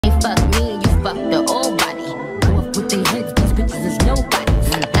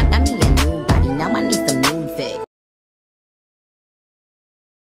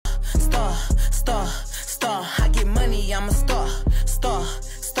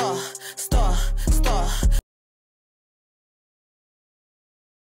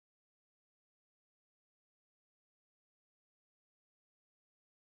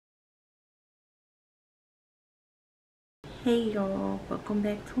Hey y'all, welcome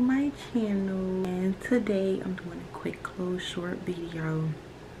back to my channel, and today I'm doing a quick close short video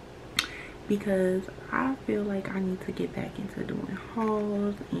because I feel like I need to get back into doing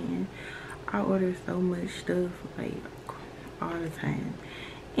hauls, and I order so much stuff like all the time,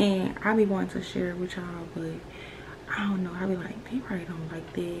 and I be wanting to share it with y'all, but I don't know, I be like, they probably don't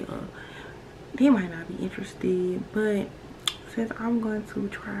like that, or they might not be interested. But since I'm going to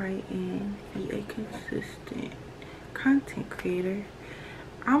try and be a consistent content creator,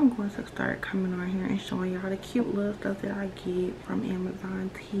 I'm going to start coming on here and showing y'all the cute little stuff that I get from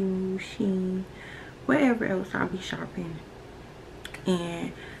Amazon, Temu, Shein, wherever else I'll be shopping.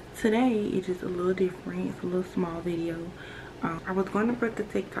 And today it's just a little different. It's a little small video. I was going to put the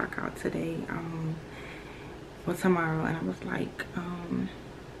TikTok out today, or tomorrow, and I was like,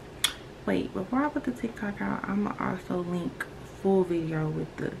 wait, before I put the TikTok out, I'm gonna also link a full video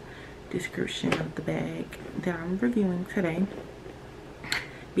with the description of the bag that I'm reviewing today,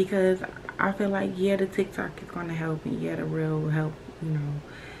 because I feel like, yeah, the TikTok is gonna help, and yeah, the reel will help, you know,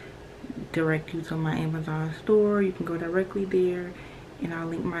 direct you to my Amazon store. You can go directly there, and I'll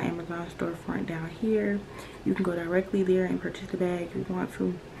link my Amazon storefront down here. You can go directly there and purchase the bag if you want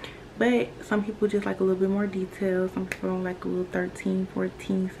to. But some people just like a little bit more detail. Some people don't like a little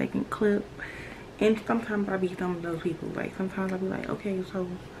 13-14 second clip, and sometimes I'll be some of those people. Like, sometimes I'll be like, okay, so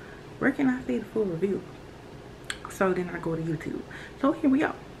where can I see the full review? So then I go to YouTube. So here we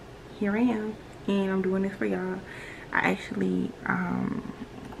go. Here I am, and I'm doing this for y'all. I actually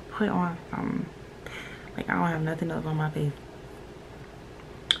put on some, like, I don't have nothing else on my face,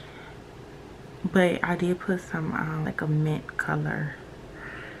 but I did put some like a mint color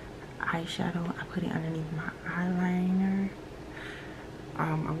eyeshadow. I put it underneath my eyeliner,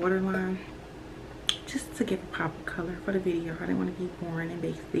 a waterline, just to give a pop of color for the video. I didn't want to be boring and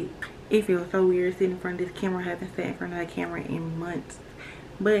basic. It feels so weird sitting in front of this camera. I haven't sat in front of that camera in months,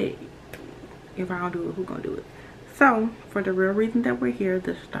 but if I don't do it, who gonna do it? So for the real reason that we're here,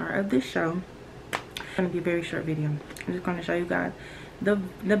 the start of this show, it's gonna be a very short video. I'm just gonna show you guys the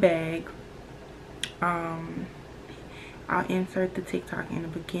bag. I'll insert the TikTok in the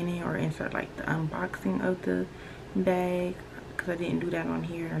beginning, or insert like the unboxing of the bag, because I didn't do that on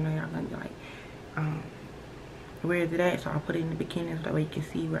here. I know y'all gonna be like, where is it at? So I'll put it in the beginning so that way you can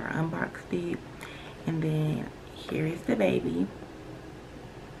see where I unboxed it. And then here is the baby.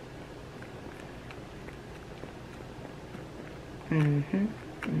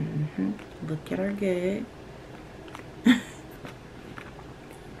 Look at her good.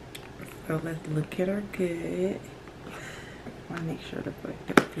 So let's look at her good. I want to make sure the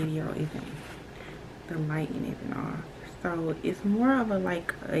video isn't, the lighting isn't off. So it's more of a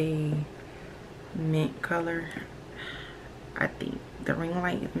like a mint color. I think the ring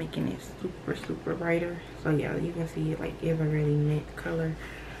light is making it super brighter. So yeah, you can see it like it's a really mint color.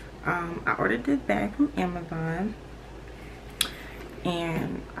 I ordered this bag from Amazon,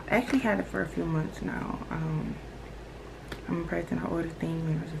 and I actually had it for a few months now. I'm a person, I order things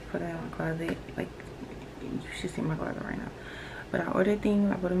and I just put it in my closet. Like, you should see my closet right now. But I order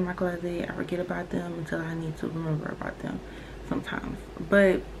things, I put them in my closet, I forget about them until I need to remember about them sometimes.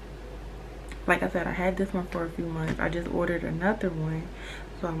 But like I said, I had this one for a few months. I just ordered another one,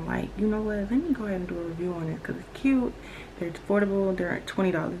 so I'm like, you know what, let me go ahead and do a review on it, because it's cute, they're affordable, they're at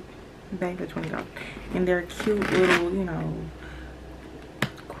 $20. Bags are $20, and they're cute little, you know,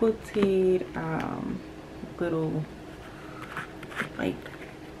 quilted little like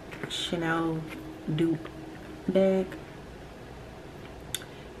Chanel dupe bag.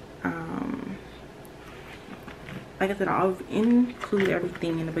 Like I said, I'll include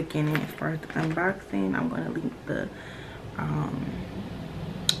everything in the beginning. As far as the unboxing, I'm going to link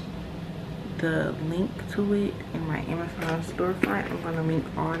the link to it in my Amazon storefront. I'm going to link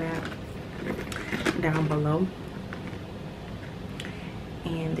all that down below.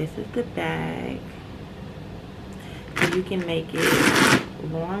 And this is the bag. So you can make it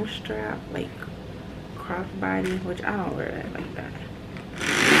long strap, like crossbody, which I don't wear that like that.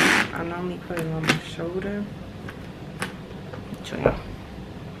 I normally put it on my shoulder. Show you.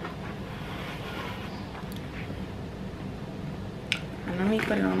 I normally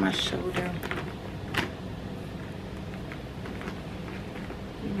put it on my shoulder.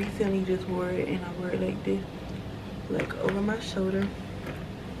 Recently just wore it, and I wear it like this, like over my shoulder.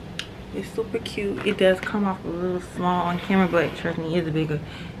 It's super cute. It does come off a little small on camera, but trust me, it's bigger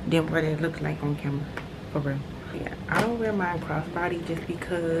than what it looks like on camera, for real. Yeah, I don't wear mine crossbody just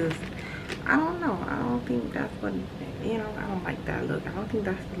because, I don't know, I don't think that's what, you know, I don't like that look. I don't think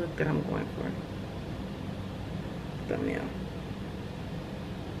that's the look that I'm going for. Thumbnail.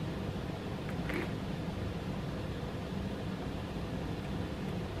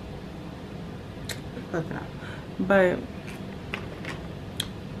 close enough. But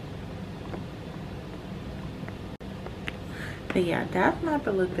yeah, that's not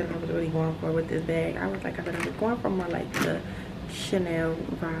the look that I was really going for with this bag. I was going for more like the Chanel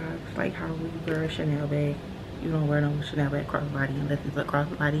vibes, like how we wear a Chanel bag. You don't wear no Chanel bag crossbody unless it's a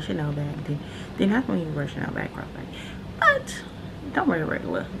crossbody Chanel bag. Then that's when you wear Chanel bag crossbody. But don't wear a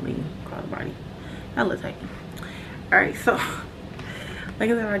regularly crossbody. That looks tacky. Alright, so like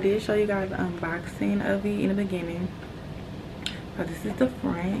I said, I did show you guys the unboxing of it in the beginning. So this is the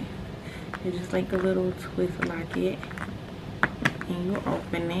front. It's just like a little twist locket. And you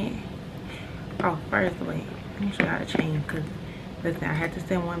open it. Oh, first, wait. Let me show y'all the chain, because listen, I had to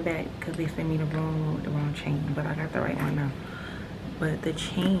send one back because they sent me the wrong one with the wrong chain, but I got the right one now. But the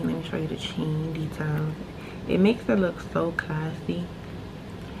chain, let me show you the chain details. It makes it look so classy.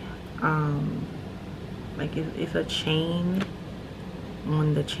 Like it's a chain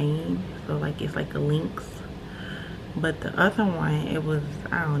on the chain, so like it's like a links. But the other one, it was,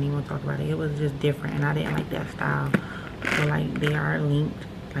 I don't even want to talk about it. It was just different, and I didn't like that style. So like they are linked,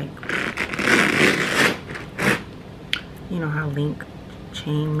 like, you know how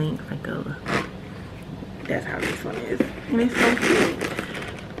chain links, like that's how this one is. And it's so cute.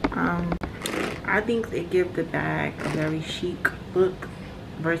 I think it gives the bag a very chic look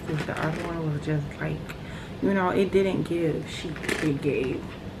versus the other one was just like, you know, it didn't give chic. It gave,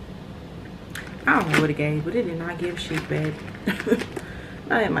 I don't know what it gave, but it did not give chic, babe.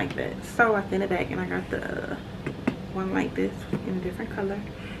 I didn't like that. So I sent it back and I got the one like this in a different color.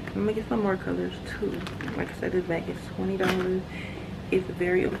 I'm gonna get some more colors too. Like I said, this bag is $20. It's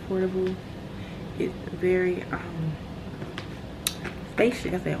very affordable. It's very spacious.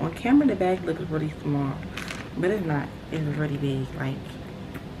 Like I said, on camera the bag looks really small, but it's not. It's really big. Like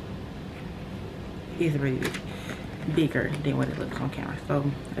it's really big. Bigger than what it looks on camera. So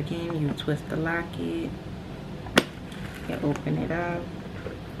again, you twist the locket, you open it up,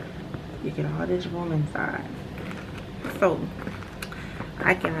 you get all this room inside. So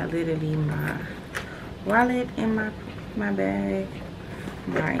I got literally my wallet in my bag,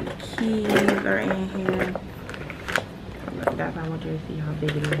 my keys are in here. That's not want you to see how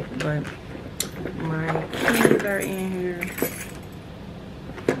big it is, but my keys are in here,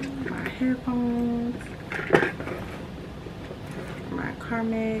 my headphones, my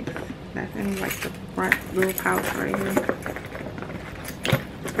Carmex, that's in like the front little pouch right here.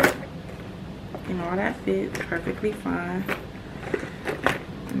 You know, all that fits perfectly fine.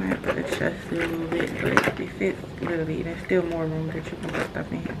 I might have to adjust it a little bit, but it fits literally. There's still more room that you can put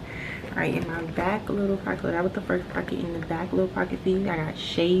stuff in here. Alright, in my back little pocket, that was the first pocket. In the back little pocket, see, I got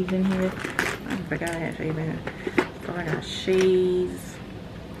shades in here. I forgot I had shades in here. So I got shades,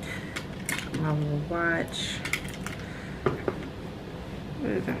 my little watch.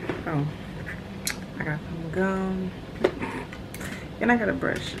 What is that? Oh, I got some gum. And I got a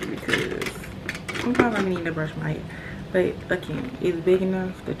brush because sometimes I need to brush my hair. But again, it's big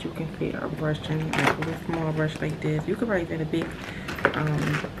enough that you can fit a brush in it, like a little small brush like this. You could probably fit a big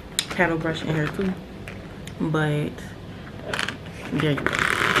paddle brush in here too. But there you go.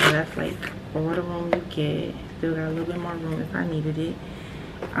 So that's like all the room you get. Still got a little bit more room if I needed it.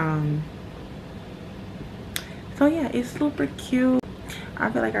 So yeah, it's super cute. I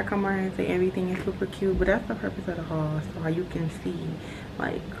feel like I come around and say everything is super cute, but that's the purpose of the haul, so you can see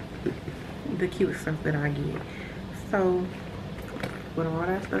like the cute stuff that I get. So with all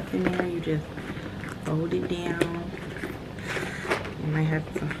that stuff in there, you just fold it down. You might have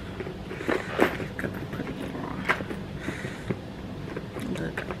to, because I put it in wrong.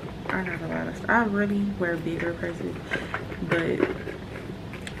 Look, I got a lot of stuff. I really wear bigger purses, but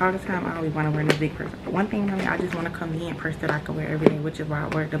all the time I always want to wear this big purse. One thing, I just want a convenient purse that I can wear every day, which is why I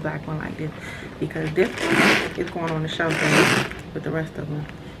wear the black one like this, because this one is going on the shelf with the rest of them.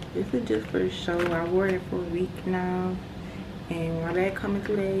 This is just for show. I wore it for a week now, and when my bag come in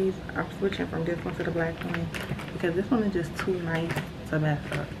 2 days, I'm switching from this one to the black one because this one is just too nice to mess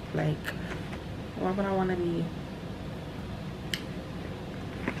up. Like, why would I want to be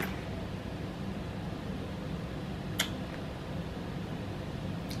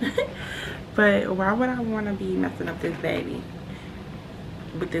but why would I want to be messing up this baby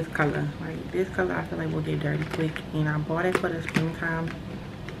with this color? Like, this color I feel like will get dirty quick, and I bought it for the springtime,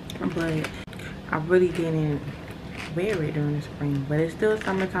 but I really didn't wear it during the spring. But it's still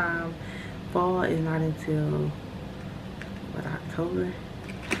summertime. Fall is not until what, October?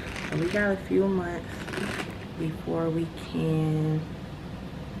 So we got a few months before we can,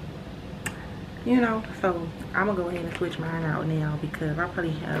 you know. So I'm gonna go ahead and switch mine out now because I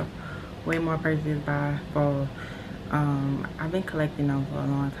probably have way more purses by fall. I've been collecting them for a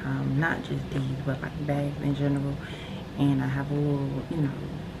long time, not just these, but like bags in general. And I have a little, you know,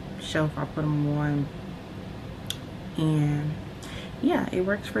 shelf I put them on, and yeah, it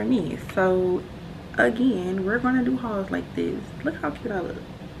works for me. So again, we're gonna do hauls like this. Look how cute I look.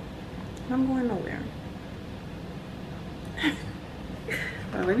 I'm going nowhere.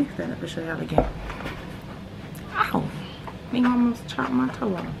 Well, let me stand up and show y'all again. Ow, I think I almost chopped my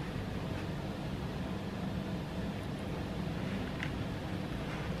toe off.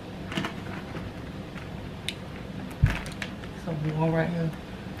 Some wall right here,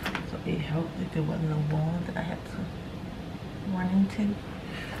 so it helped if there wasn't a wall that I had to run into.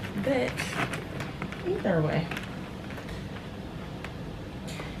 But either way,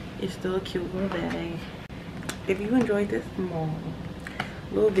 it's still a cute little bag. If you enjoyed this small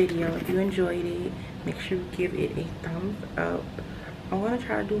little video, if you enjoyed it, make sure you give it a thumbs up. I want to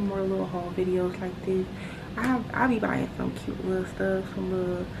try to do more little haul videos like this. I'll be buying some cute little stuff, some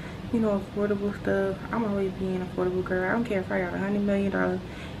little, you know, affordable stuff. I'm always being an affordable girl. I don't care if I got $100 million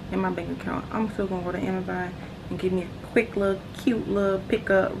in my bank account. I'm still gonna go to Amazon and give me a quick little cute little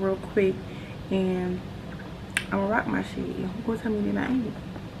pickup real quick, and I'm gonna rock my shit. Who gonna tell me that I ain't?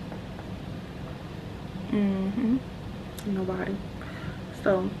 Nobody.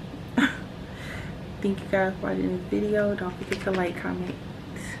 So thank you guys for watching this video. Don't forget to like, comment,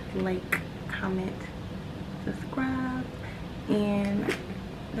 subscribe, and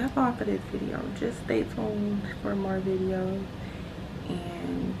that's all for this video. Just stay tuned for more videos,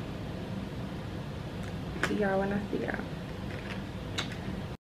 and see y'all when I see y'all.